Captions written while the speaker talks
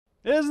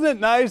Isn't it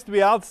nice to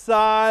be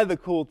outside, the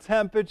cool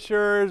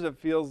temperatures, it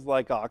feels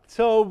like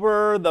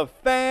October, the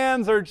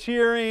fans are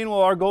cheering.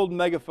 Well, our Golden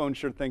Megaphone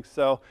sure thinks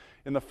so.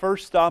 And the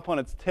first stop on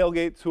its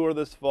tailgate tour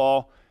this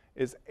fall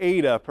is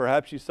Ada.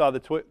 Perhaps you saw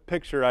the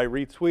picture I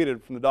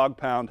retweeted from the Dog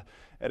Pound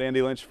at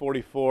Andy Lynch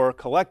 44,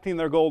 collecting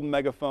their Golden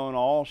Megaphone,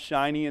 all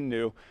shiny and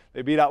new.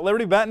 They beat out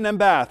Liberty Benton and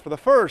Bath for the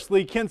first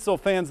Lee Kinsel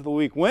Fans of the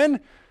Week win.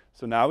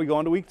 So now we go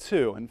on to week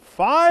 2, and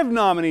 5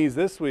 nominees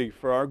this week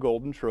for our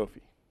Golden Trophy.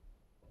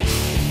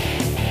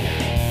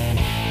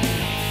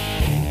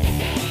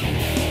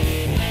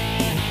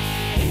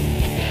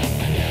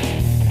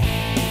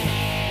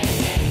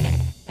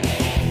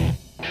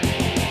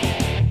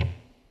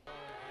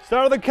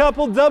 Start with a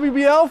couple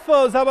WBL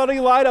foes. How about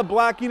Elida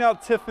blacking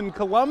out Tiffin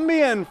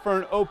Columbian for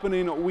an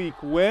opening week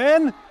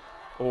win?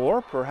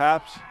 Or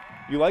perhaps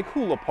you like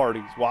hula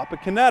parties.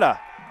 Wapakoneta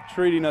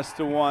treating us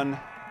to one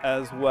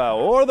as well.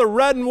 Or the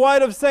red and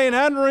white of St.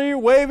 Henry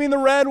waving the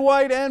red,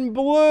 white, and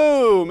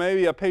blue.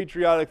 Maybe a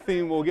patriotic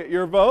theme will get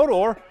your vote.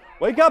 Or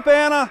wake up,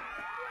 Anna.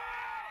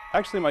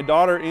 Actually, my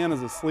daughter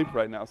Anna's asleep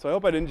right now, so I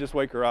hope I didn't just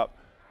wake her up.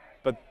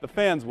 But the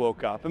fans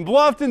woke up. And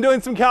Bluffton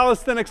doing some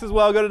calisthenics as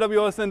well. Go to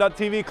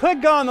WOSN.TV,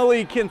 click on the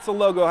Lee Kinsel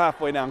logo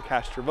halfway down,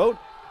 cast your vote,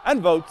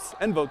 and vote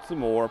some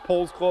more.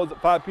 Polls close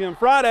at 5 p.m.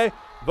 Friday.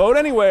 Vote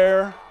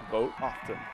anywhere, vote often.